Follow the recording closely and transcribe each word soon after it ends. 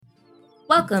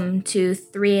Welcome to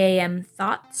 3 a.m.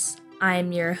 Thoughts.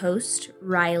 I'm your host,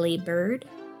 Riley Bird.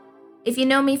 If you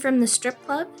know me from the strip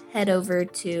club, head over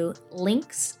to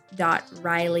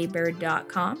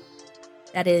links.rileybird.com.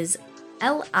 That is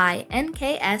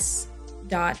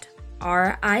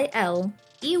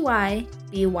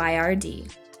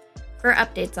links.RILEYBYRD for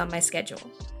updates on my schedule.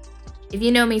 If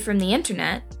you know me from the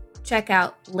internet, check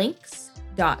out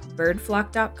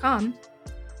links.birdflock.com,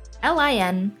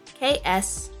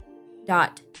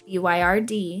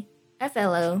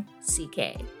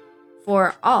 links.BYRDFLOCK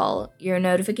for all your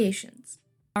notifications.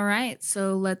 All right,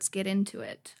 so let's get into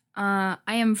it. I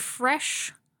am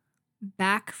fresh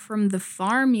back from the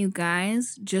farm, you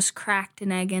guys. Just cracked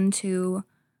an egg into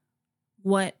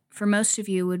what for most of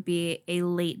you would be a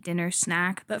late dinner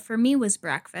snack, but for me was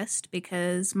breakfast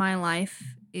because my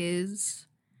life is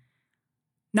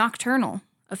nocturnal,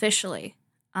 officially.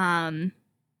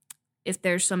 If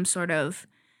there's some sort of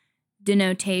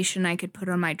denotation I could put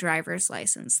on my driver's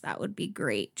license, that would be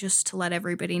great, just to let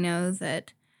everybody know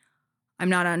that I'm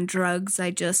not on drugs. I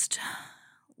just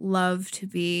love to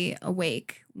be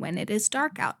awake when it is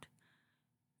dark out.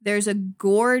 There's a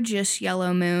gorgeous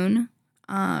yellow moon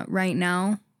right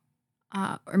now,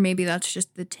 or maybe that's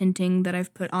just the tinting that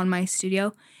I've put on my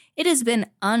studio. It has been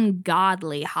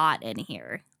ungodly hot in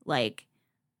here. Like,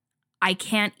 I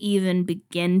can't even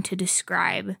begin to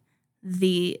describe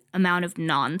the amount of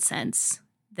nonsense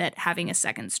that having a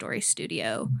second-story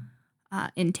studio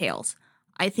entails.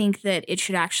 I think that it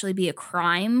should actually be a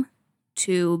crime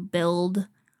to build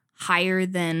higher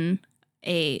than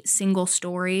a single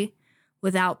story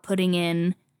without putting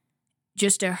in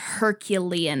just a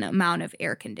Herculean amount of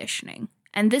air conditioning.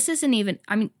 And this isn't even,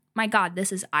 I mean, my God,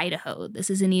 this is Idaho.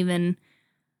 This isn't even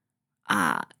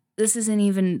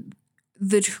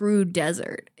the true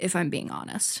desert, if I'm being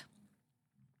honest.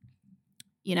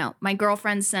 You know, my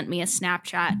girlfriend sent me a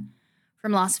Snapchat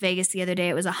from Las Vegas the other day.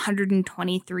 It was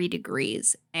 123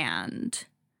 degrees, and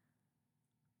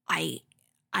I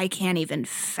can't even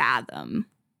fathom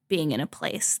being in a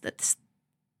place that's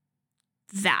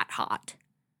that hot,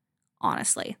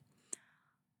 honestly.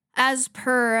 As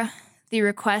per the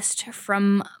request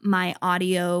from my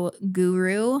audio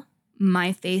guru,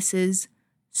 my face is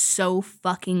so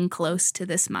fucking close to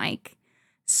this mic.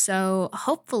 So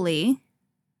hopefully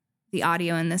the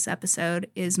audio in this episode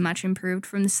is much improved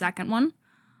from the second one.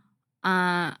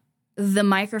 The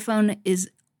microphone is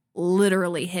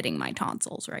literally hitting my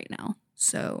tonsils right now.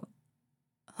 So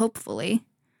hopefully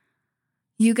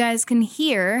you guys can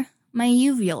hear my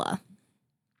uvula.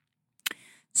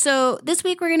 So this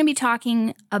week we're going to be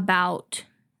talking about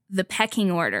the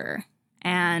pecking order,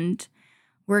 and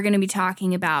we're going to be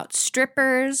talking about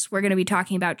strippers. We're going to be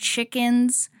talking about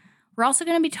chickens. We're also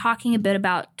going to be talking a bit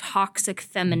about toxic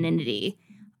femininity,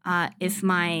 if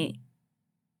my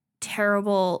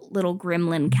terrible little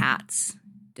gremlin cats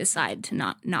decide to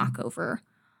not knock over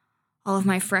all of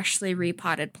my freshly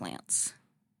repotted plants.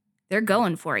 They're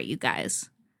going for it, you guys.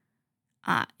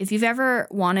 If you've ever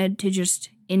wanted to just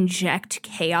inject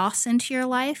chaos into your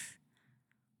life,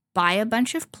 buy a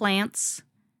bunch of plants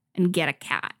and get a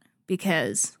cat,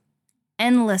 because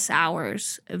endless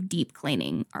hours of deep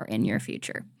cleaning are in your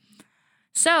future.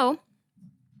 So,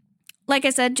 like I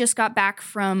said, just got back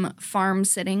from farm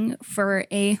sitting for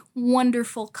a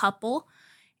wonderful couple,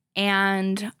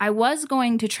 and I was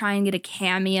going to try and get a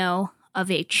cameo of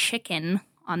a chicken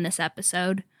on this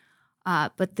episode,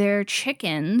 but their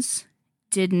chickens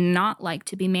did not like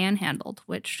to be manhandled,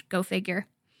 which, go figure.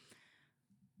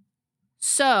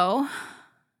 So,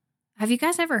 have you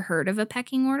guys ever heard of a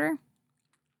pecking order?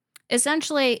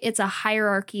 Essentially, it's a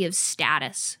hierarchy of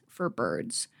status for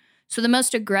birds. So the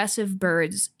most aggressive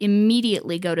birds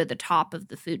immediately go to the top of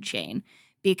the food chain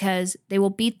because they will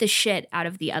beat the shit out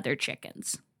of the other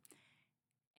chickens.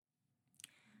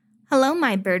 Hello,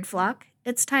 my bird flock.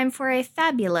 It's time for a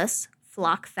fabulous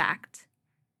flock fact.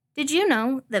 Did you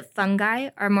know that fungi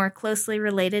are more closely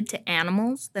related to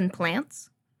animals than plants?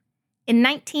 In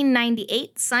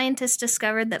 1998, scientists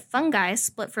discovered that fungi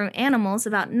split from animals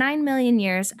about 9 million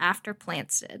years after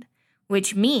plants did,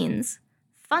 which means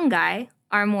fungi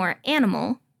are more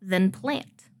animal than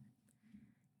plant.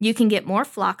 You can get more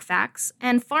flock facts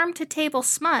and farm-to-table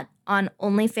smut on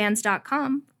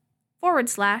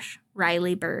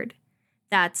onlyfans.com/Riley Bird.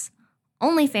 That's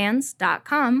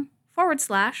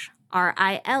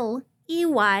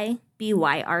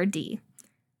onlyfans.com/RILEYBYRD.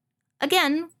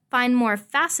 Again, find more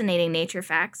fascinating nature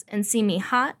facts and see me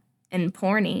hot and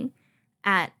porny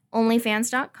at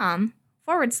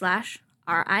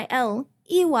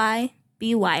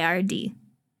onlyfans.com/RILEYBYRD.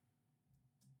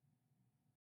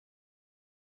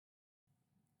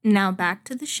 Now back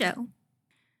to the show.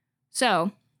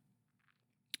 So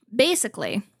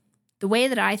basically, the way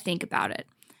that I think about it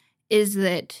is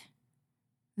that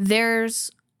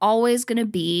there's always going to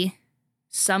be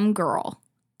some girl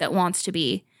that wants to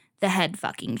be the head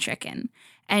fucking chicken.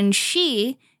 And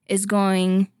she is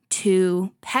going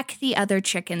to peck the other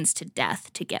chickens to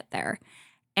death to get there.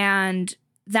 And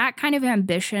that kind of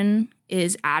ambition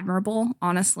is admirable,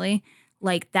 honestly.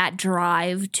 Like that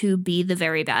drive to be the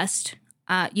very best.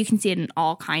 You can see it in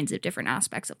all kinds of different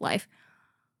aspects of life.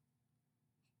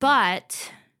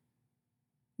 But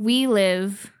we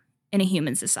live in a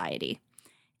human society,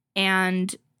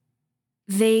 and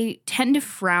they tend to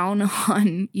frown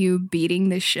on you beating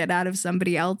the shit out of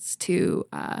somebody else to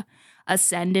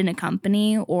ascend in a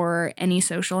company or any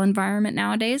social environment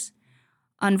nowadays.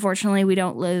 Unfortunately, we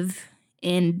don't live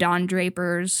in Don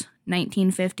Draper's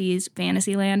 1950s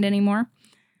Fantasyland anymore.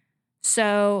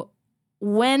 So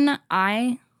when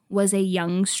I was a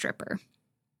young stripper,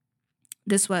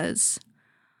 this was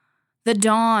the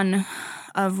dawn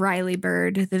of Riley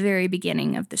Bird, the very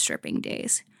beginning of the stripping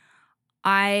days.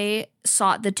 I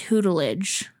sought the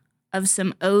tutelage of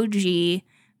some OG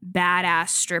badass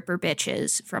stripper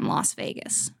bitches from Las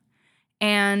Vegas.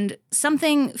 And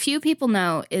something few people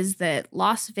know is that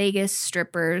Las Vegas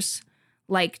strippers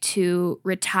like to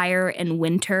retire and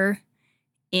winter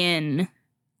in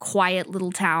quiet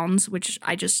little towns, which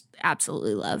I just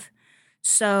absolutely love.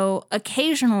 So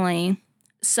occasionally,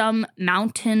 some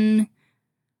mountain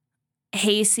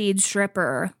hayseed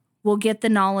stripper will get the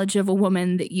knowledge of a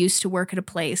woman that used to work at a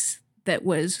place that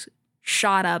was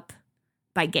shot up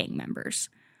by gang members,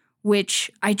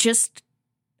 which I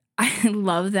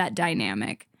love that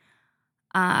dynamic.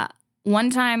 One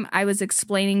time I was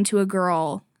explaining to a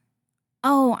girl,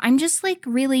 oh, I'm just like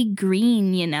really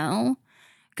green, you know?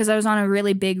 Because I was on a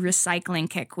really big recycling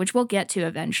kick, which we'll get to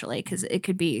eventually, because it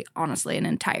could be, honestly, an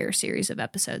entire series of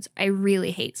episodes. I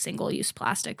really hate single-use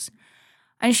plastics.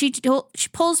 And she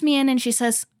pulls me in and she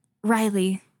says,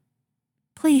 Riley,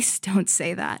 please don't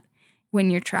say that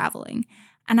when you're traveling.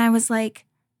 And I was like,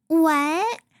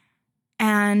 what?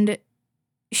 And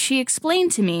she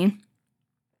explained to me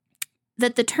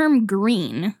that the term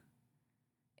green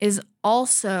is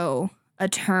also a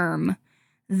term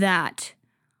that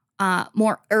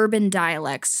more urban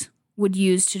dialects would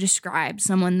use to describe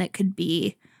someone that could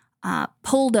be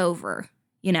pulled over,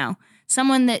 you know,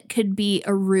 someone that could be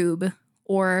a rube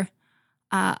or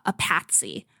a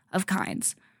patsy of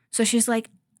kinds. So she's like,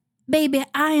 baby,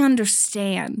 I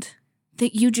understand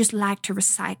that you just like to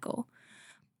recycle,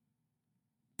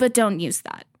 but don't use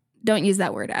that. Don't use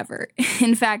that word ever.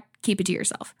 In fact, keep it to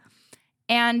yourself.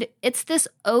 And it's this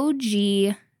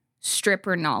OG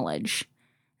stripper knowledge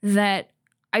that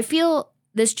I feel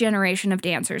this generation of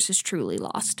dancers has truly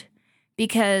lost,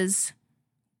 because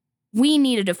we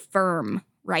needed a firm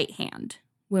right hand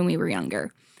when we were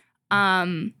younger.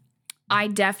 I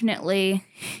definitely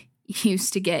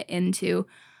used to get into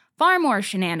far more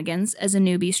shenanigans as a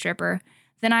newbie stripper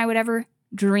than I would ever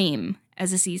dream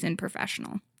as a seasoned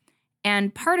professional.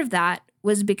 And part of that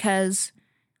was because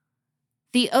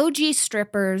the OG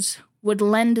strippers would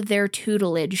lend their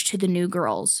tutelage to the new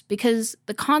girls, because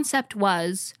the concept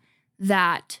was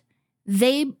that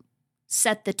they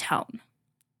set the tone.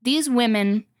 These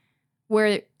women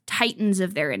were titans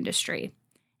of their industry,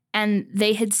 and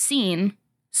they had seen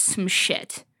some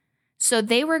shit. So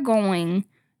they were going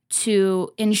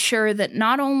to ensure that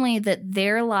not only that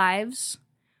their lives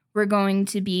were going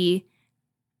to be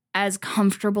as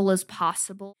comfortable as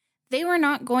possible, they were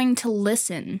not going to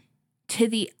listen to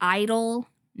the idle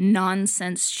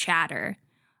nonsense chatter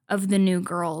of the new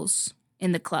girls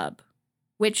in the club,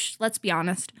 which, let's be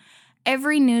honest,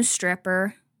 every new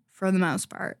stripper, for the most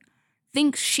part,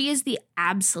 thinks she is the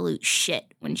absolute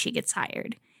shit when she gets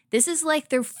hired. This is like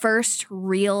their first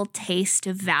real taste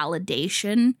of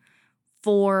validation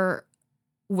for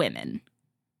women.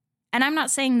 And I'm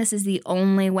not saying this is the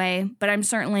only way, but I'm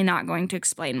certainly not going to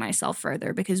explain myself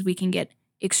further, because we can get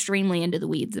extremely into the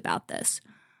weeds about this.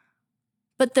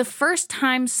 But the first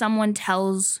time someone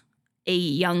tells a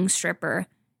young stripper,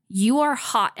 you are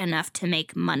hot enough to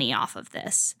make money off of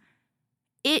this,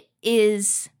 it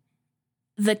is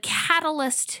the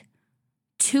catalyst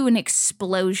to an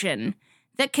explosion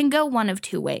that can go one of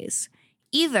two ways.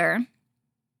 Either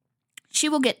she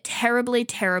will get terribly,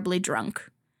 terribly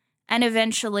drunk and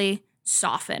eventually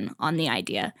soften on the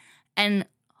idea and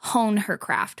hone her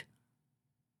craft.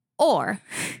 Or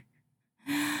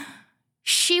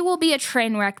she will be a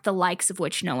train wreck the likes of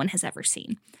which no one has ever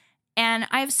seen. And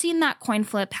I've seen that coin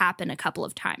flip happen a couple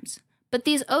of times. But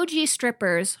these OG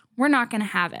strippers, we're not going to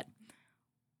have it.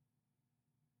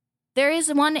 There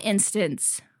is one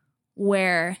instance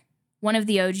where one of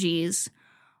the OGs,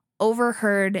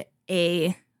 overheard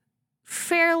a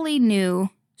fairly new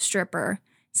stripper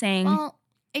saying, well,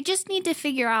 I just need to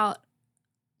figure out,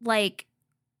 like,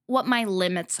 what my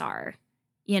limits are,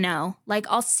 you know? Like,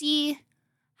 I'll see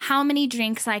how many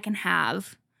drinks I can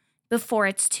have before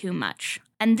it's too much.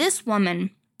 And this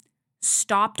woman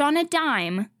stopped on a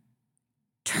dime,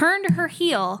 turned her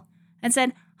heel, and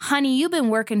said, honey, you've been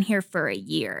working here for a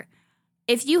year.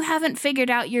 If you haven't figured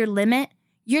out your limit,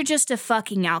 you're just a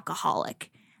fucking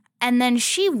alcoholic. And then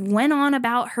she went on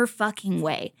about her fucking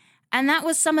way. And that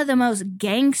was some of the most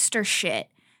gangster shit,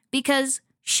 because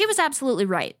she was absolutely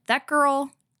right. That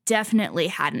girl definitely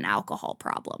had an alcohol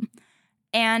problem.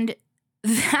 And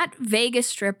that Vegas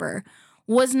stripper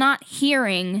was not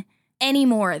hearing any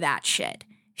more of that shit.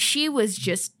 She was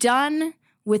just done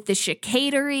with the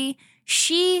chicanery.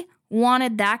 She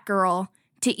wanted that girl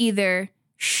to either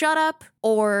shut up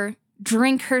or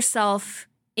drink herself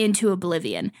into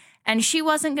oblivion. And she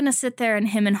wasn't going to sit there and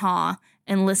hem and haw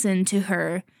and listen to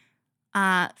her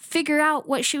figure out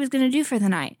what she was going to do for the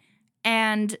night.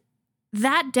 And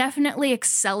that definitely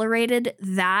accelerated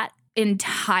that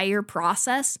entire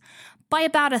process by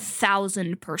about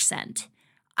 1,000%.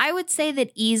 I would say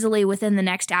that easily within the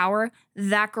next hour,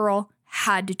 that girl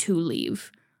had to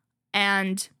leave.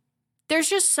 And there's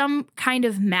just some kind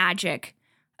of magic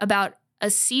about a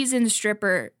seasoned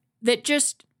stripper that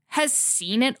just has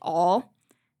seen it all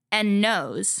and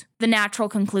knows the natural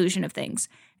conclusion of things.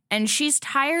 And she's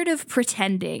tired of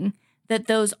pretending that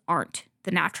those aren't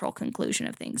the natural conclusion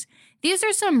of things. These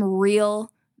are some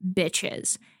real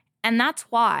bitches. And that's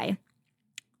why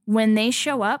when they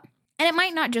show up, and it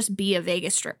might not just be a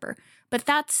Vegas stripper, but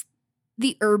that's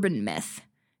the urban myth,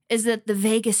 is that the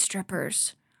Vegas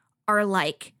strippers are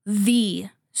like the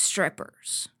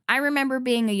strippers. I remember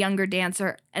being a younger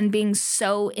dancer and being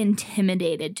so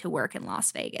intimidated to work in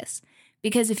Las Vegas,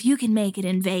 because if you can make it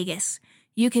in Vegas,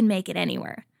 you can make it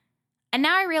anywhere. And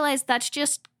now I realize that's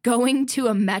just going to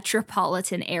a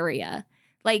metropolitan area.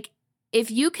 Like,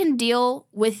 if you can deal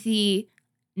with the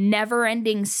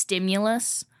never-ending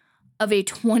stimulus of a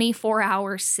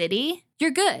 24-hour city,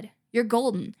 you're good. You're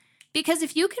golden. Because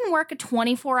if you can work a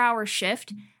 24-hour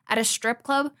shift at a strip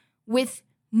club with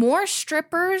more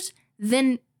strippers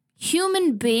than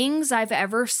human beings I've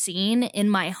ever seen in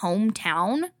my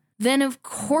hometown, then of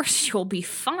course you'll be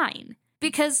fine.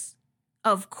 Because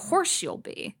of course you'll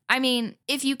be. I mean,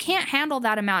 if you can't handle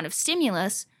that amount of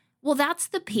stimulus, well, that's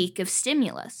the peak of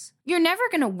stimulus. You're never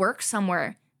going to work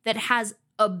somewhere that has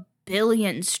a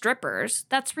billion strippers.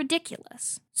 That's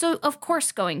ridiculous. So, of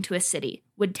course, going to a city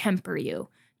would temper you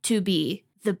to be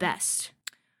the best.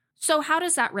 So, how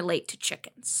does that relate to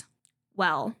chickens?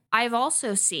 Well, I've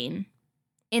also seen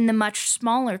in the much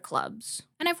smaller clubs,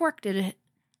 and I've worked at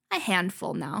a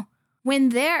handful now, when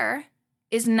there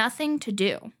is nothing to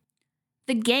do,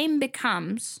 the game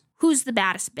becomes who's the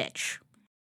baddest bitch.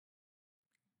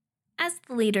 As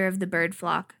the leader of the bird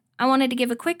flock, I wanted to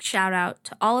give a quick shout out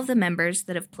to all of the members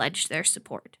that have pledged their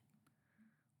support.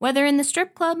 Whether in the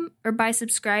strip club or by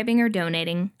subscribing or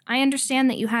donating, I understand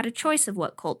that you had a choice of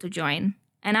what cult to join,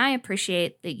 and I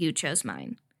appreciate that you chose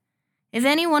mine. If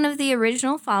any one of the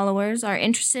original followers are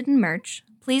interested in merch,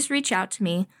 please reach out to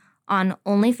me on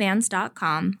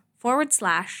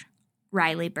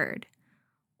onlyfans.com/Riley Bird,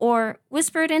 or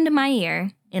whisper it into my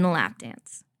ear in a lap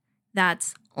dance.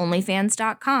 That's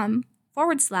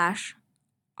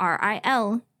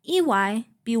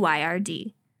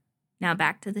onlyfans.com/RILEYBYRD. Now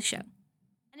back to the show.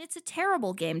 And it's a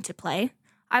terrible game to play.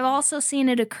 I've also seen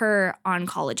it occur on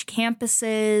college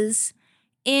campuses,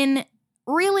 in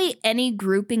really any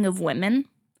grouping of women,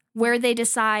 where they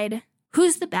decide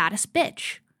who's the baddest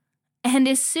bitch. And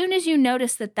as soon as you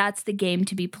notice that that's the game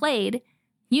to be played,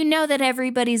 you know that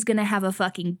everybody's gonna have a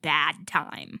fucking bad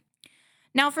time.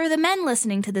 Now, for the men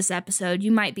listening to this episode,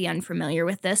 you might be unfamiliar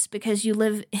with this because you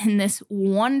live in this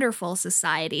wonderful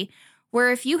society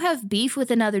where if you have beef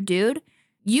with another dude,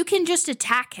 you can just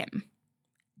attack him.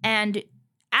 And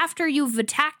after you've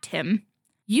attacked him,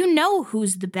 you know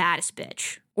who's the baddest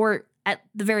bitch, or at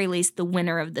the very least, the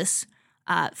winner of this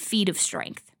feat of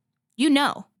strength. You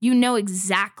know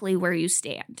exactly where you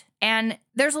stand. And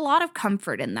there's a lot of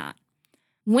comfort in that.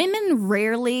 Women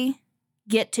rarely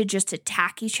get to just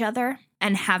attack each other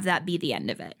and have that be the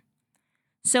end of it.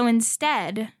 So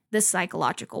instead, the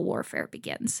psychological warfare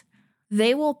begins.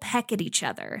 They will peck at each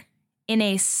other in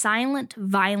a silent,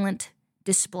 violent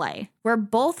display where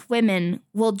both women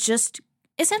will just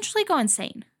essentially go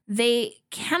insane. They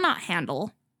cannot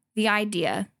handle the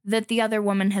idea that the other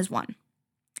woman has won.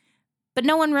 But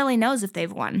no one really knows if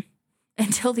they've won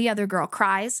until the other girl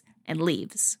cries and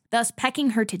leaves, thus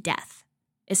pecking her to death,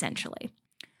 essentially.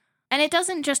 And it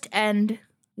doesn't just end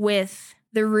with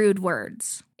the rude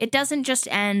words. It doesn't just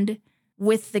end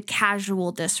with the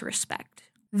casual disrespect.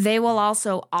 They will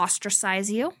also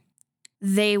ostracize you.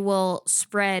 They will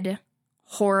spread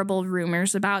horrible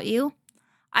rumors about you,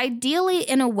 ideally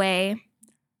in a way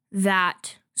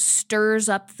that stirs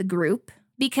up the group,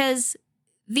 because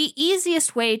the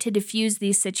easiest way to diffuse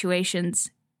these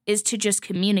situations is to just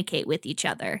communicate with each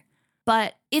other.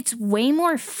 But it's way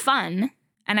more fun,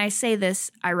 and I say this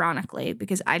ironically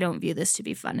because I don't view this to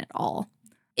be fun at all.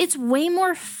 It's way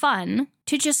more fun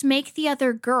to just make the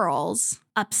other girls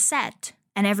upset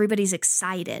and everybody's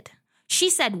excited. She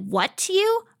said what to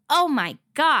you? Oh my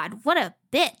God, what a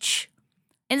bitch.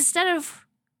 Instead of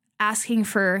asking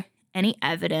for any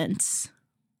evidence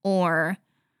or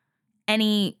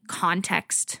any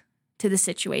context to the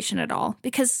situation at all,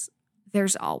 because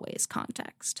there's always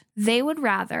context, they would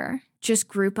rather just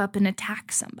group up and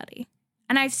attack somebody.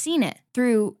 And I've seen it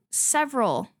through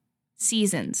several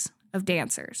seasons of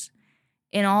dancers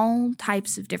in all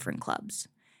types of different clubs,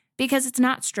 because it's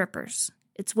not strippers,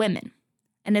 it's women.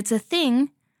 And it's a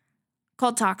thing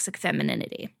called toxic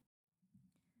femininity.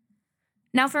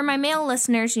 Now, for my male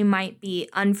listeners, you might be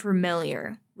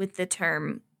unfamiliar with the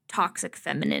term toxic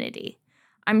femininity.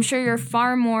 I'm sure you're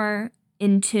far more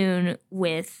in tune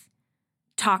with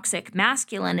toxic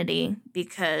masculinity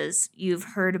because you've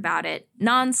heard about it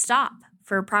nonstop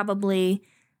for probably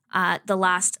the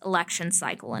last election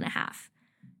cycle and a half.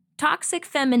 Toxic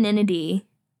femininity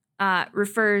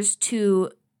refers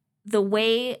to the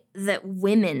way that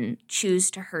women choose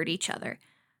to hurt each other.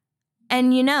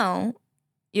 And you know,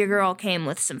 your girl came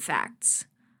with some facts.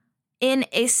 In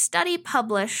a study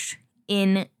published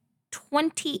in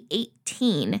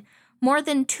 2018, more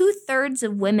than 2/3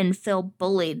 of women feel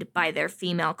bullied by their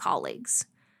female colleagues.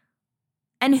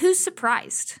 And who's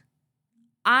surprised?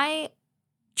 I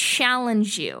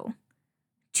challenge you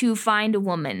to find a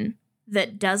woman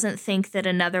that doesn't think that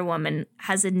another woman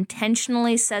has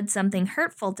intentionally said something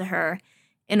hurtful to her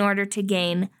in order to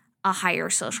gain a higher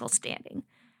social standing.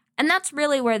 And that's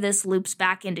really where this loops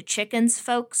back into chickens,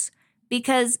 folks,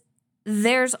 because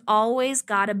there's always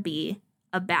got to be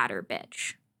a badder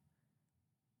bitch.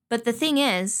 But the thing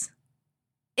is,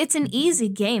 it's an easy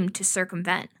game to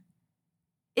circumvent.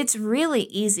 It's really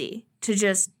easy to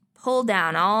just pull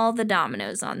down all the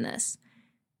dominoes on this.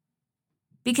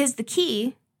 Because the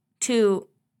key to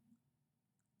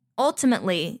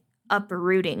ultimately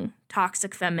uprooting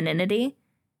toxic femininity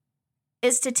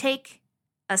is to take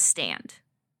a stand,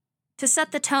 to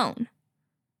set the tone.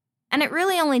 And it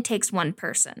really only takes one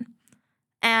person.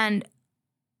 And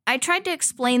I tried to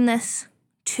explain this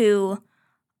to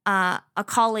a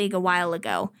colleague a while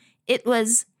ago.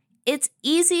 It's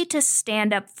easy to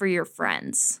stand up for your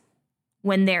friends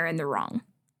when they're in the wrong.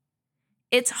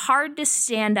 It's hard to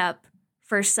stand up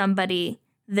for somebody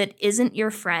that isn't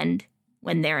your friend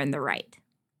when they're in the right.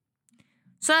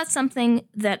 So that's something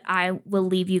that I will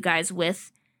leave you guys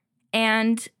with.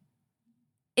 And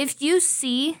if you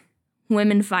see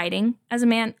women fighting as a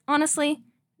man, honestly,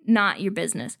 not your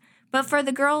business. But for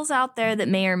the girls out there that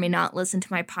may or may not listen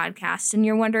to my podcast and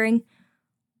you're wondering,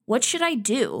 what should I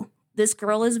do? This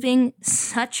girl is being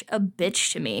such a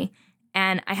bitch to me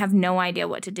and I have no idea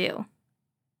what to do.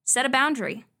 Set a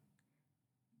boundary.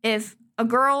 If a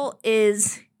girl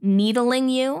is needling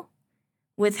you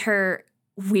with her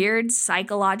weird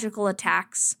psychological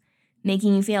attacks,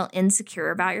 making you feel insecure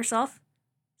about yourself,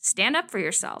 stand up for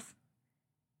yourself.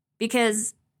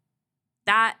 Because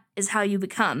that is how you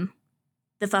become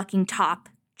the fucking top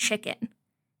chicken.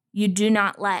 You do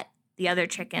not let the other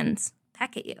chickens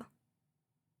peck at you.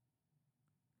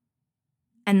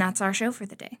 And that's our show for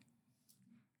the day.